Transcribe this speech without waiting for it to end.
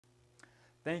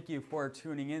Thank you for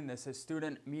tuning in. This is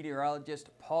student meteorologist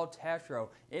Paul Taschereau.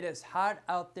 It is hot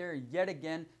out there yet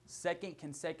again, second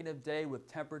consecutive day with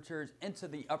temperatures into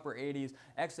the upper 80s.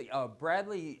 Actually,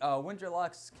 Bradley, Windsor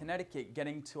Locks, Connecticut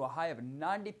getting to a high of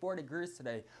 94 degrees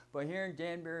today. But here in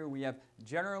Danbury, we have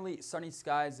generally sunny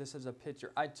skies. This is a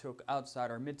picture I took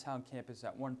outside our Midtown campus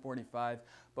at 1:45.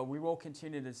 But we will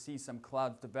continue to see some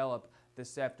clouds develop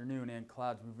this afternoon and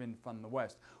clouds move in from the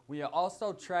west. We are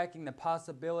also tracking the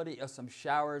possibility of some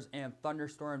showers and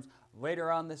thunderstorms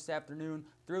later on this afternoon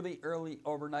through the early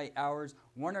overnight hours.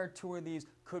 One or two of these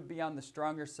could be on the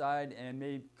stronger side and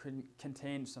may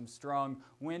contain some strong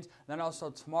winds. Then also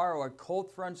tomorrow, a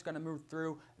cold front's going to move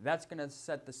through. That's going to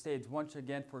set the stage once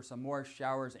again for some more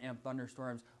showers and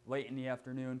thunderstorms late in the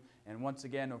afternoon. And once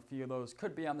again, a few of those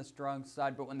could be on the strong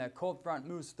side, but when that cold front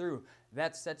moves through,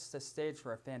 that sets the stage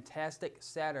for a fantastic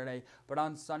Saturday. But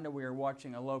on Sunday, we are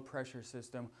watching a low pressure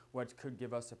system, which could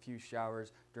give us a few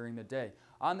showers during the day.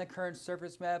 On the current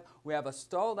surface map, we have a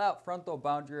stalled out frontal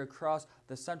boundary across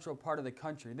the central part of the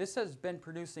country. This has been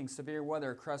producing severe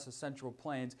weather across the central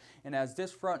plains, and as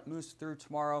this front moves through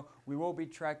tomorrow, we will be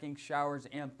tracking showers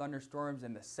and thunderstorms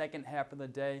in the second half of the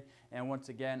day, and once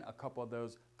again, a couple of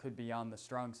those could be on the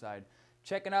strong side.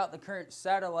 Checking out the current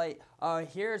satellite,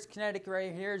 here's Connecticut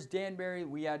right here's Danbury.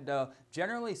 We had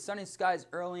generally sunny skies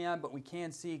early on, but we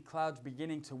can see clouds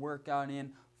beginning to work on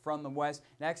in from the west.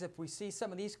 Next, if we see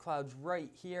some of these clouds right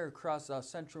here across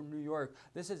central New York,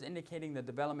 this is indicating the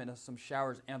development of some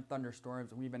showers and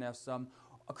thunderstorms. We even have some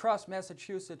across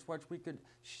Massachusetts, which we could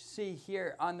see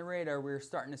here on the radar. We're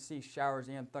starting to see showers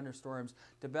and thunderstorms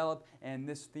develop, and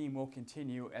this theme will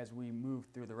continue as we move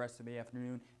through the rest of the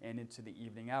afternoon and into the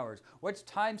evening hours, which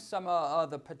times some of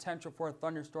the potential for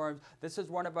thunderstorms. This is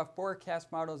one of our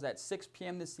forecast models at 6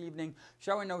 p.m. this evening,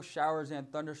 showing no showers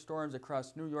and thunderstorms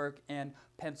across New York and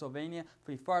Pennsylvania. If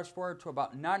we fast forward to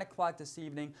about 9 o'clock this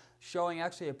evening, showing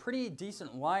actually a pretty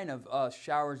decent line of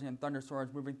showers and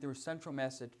thunderstorms moving through central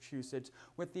Massachusetts,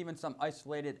 with even some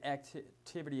isolated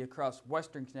activity across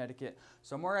western Connecticut.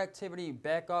 So more activity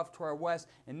back off to our west,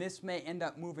 and this may end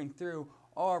up moving through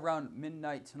all around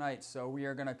midnight tonight. So we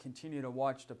are going to continue to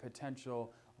watch the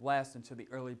potential last into the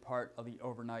early part of the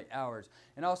overnight hours.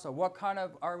 And also, what kind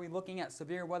of are we looking at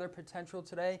severe weather potential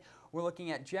today? We're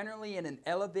looking at generally an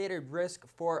elevated risk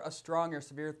for a strong or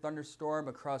severe thunderstorm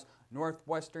across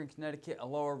northwestern Connecticut, a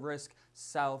lower risk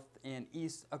south and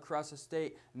east across the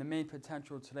state. And the main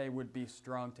potential today would be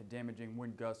strong to damaging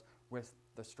wind gusts with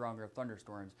the stronger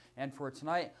thunderstorms. And for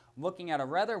tonight, looking at a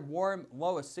rather warm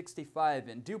low of 65,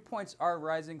 and dew points are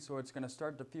rising, so it's going to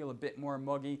start to feel a bit more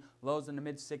muggy. Lows in the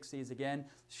mid 60s again,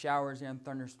 showers and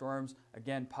thunderstorms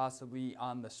again possibly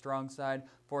on the strong side.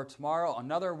 For tomorrow,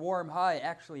 another warm high,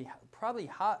 actually probably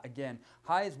hot again.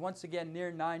 Highs once again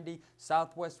near 90,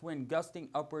 southwest wind gusting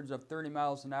upwards of 30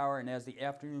 miles an hour, and as the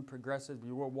afternoon progresses,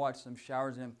 we will watch some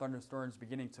showers and thunderstorms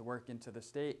beginning to work into the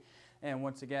state. And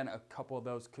once again, a couple of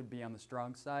those could be on the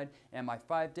strong side. And my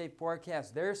 5-day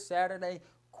forecast, there's Saturday,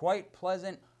 quite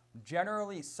pleasant.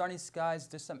 Generally sunny skies,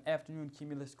 just some afternoon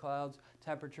cumulus clouds,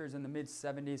 temperatures in the mid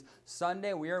 70s.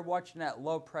 Sunday, we are watching that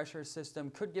low pressure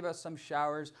system. Could give us some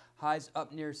showers, highs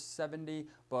up near 70,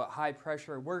 but high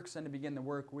pressure works in to begin the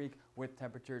work week with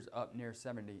temperatures up near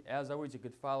 70. As always, you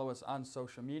could follow us on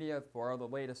social media for all the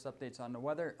latest updates on the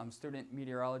weather. I'm student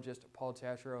meteorologist Paul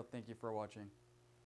Taschereau. Thank you for watching.